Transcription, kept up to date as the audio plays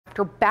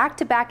After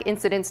back-to-back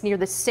incidents near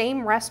the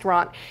same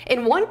restaurant.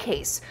 In one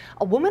case,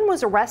 a woman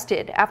was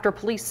arrested after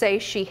police say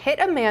she hit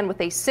a man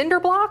with a cinder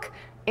block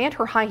and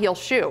her high-heel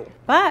shoe.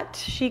 But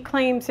she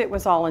claims it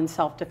was all in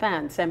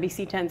self-defense.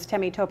 NBC 10's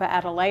Temitope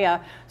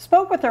Atalaya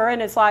spoke with her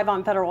and is live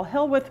on Federal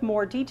Hill with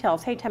more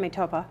details. Hey,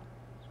 Temitope.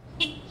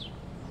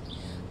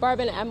 Barb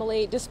and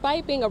Emily,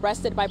 despite being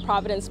arrested by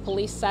Providence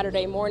police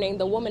Saturday morning,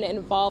 the woman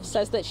involved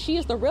says that she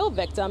is the real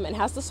victim and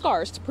has the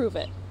scars to prove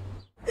it.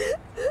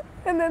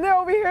 And then they're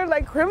over here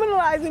like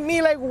criminalizing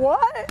me. Like,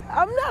 what?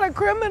 I'm not a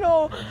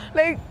criminal.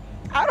 Like,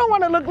 I don't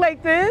want to look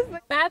like this.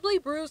 Badly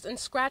bruised and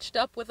scratched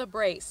up with a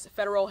brace,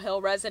 Federal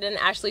Hill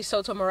resident Ashley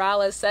Soto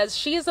Morales says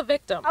she is a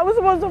victim. I was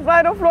supposed to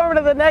fly to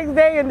Florida the next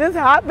day and this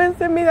happens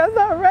to me. That's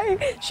not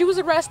right. She was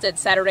arrested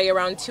Saturday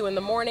around 2 in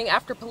the morning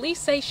after police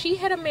say she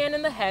hit a man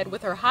in the head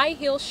with her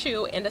high-heel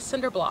shoe and a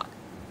cinder block.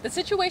 The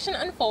situation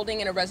unfolding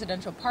in a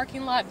residential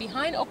parking lot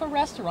behind Opa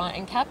Restaurant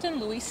and Captain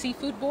Louis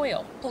Seafood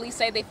Boil. Police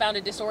say they found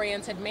a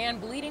disoriented man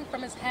bleeding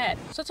from his head.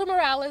 Soto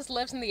Morales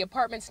lives in the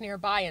apartments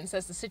nearby and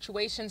says the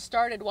situation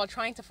started while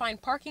trying to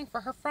find parking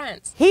for her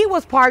friends. He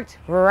was parked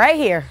right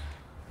here.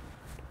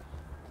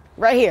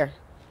 Right here.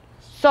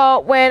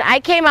 So when I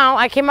came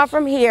out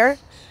from here,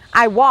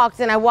 I walked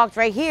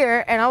right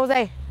here and I was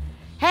like,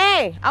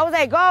 hey,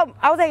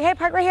 hey,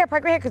 park right here,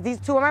 because these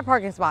two are my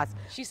parking spots.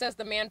 She says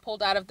the man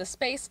pulled out of the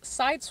space,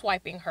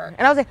 sideswiping her.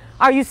 And I was like,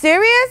 are you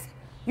serious?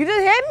 You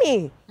just hit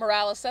me.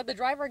 Morales said the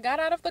driver got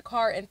out of the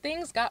car and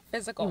things got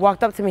physical. He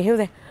walked up to me, he was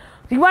like,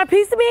 you want a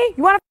piece of me?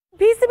 You want a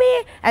piece of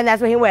me? And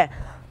that's when he went,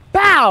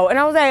 bow. And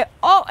I was like,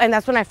 oh, and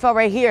that's when I fell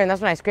right here, and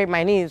that's when I scraped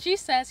my knees. She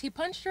says he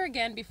punched her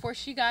again before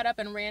she got up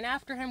and ran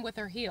after him with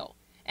her heel,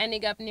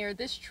 ending up near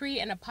this tree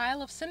and a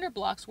pile of cinder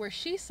blocks where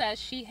she says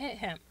she hit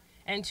him.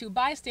 And 2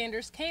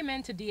 bystanders came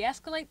in to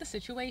de-escalate the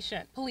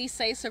situation. Police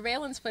say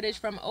surveillance footage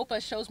from Opa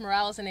shows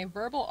Morales in a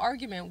verbal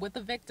argument with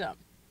the victim,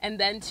 and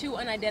then 2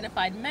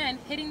 unidentified men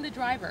hitting the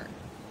driver.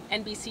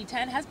 NBC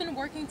 10 has been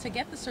working to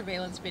get the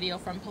surveillance video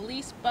from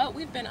police, but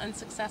we've been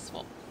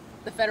unsuccessful.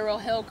 The Federal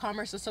Hill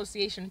Commerce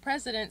Association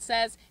president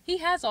says he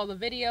has all the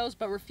videos,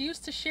 but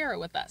refused to share it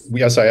with us.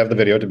 Yes, I have the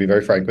video, to be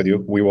very frank with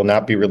you. We will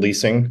not be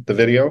releasing the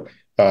video.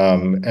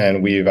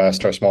 And we've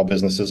asked our small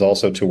businesses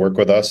also to work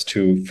with us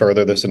to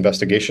further this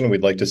investigation.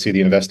 We'd like to see the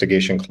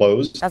investigation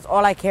closed. That's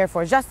all I care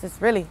for, justice,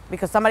 really,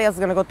 because somebody else is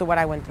going to go through what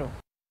I went through.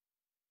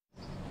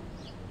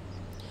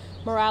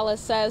 Morales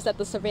says that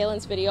the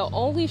surveillance video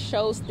only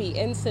shows the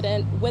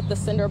incident with the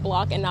cinder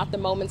block and not the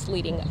moments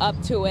leading up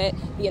to it.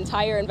 The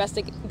entire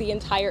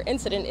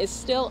incident is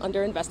still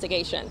under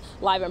investigation.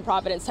 Live in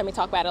Providence,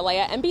 Temitope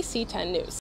Atalaya, NBC 10 News.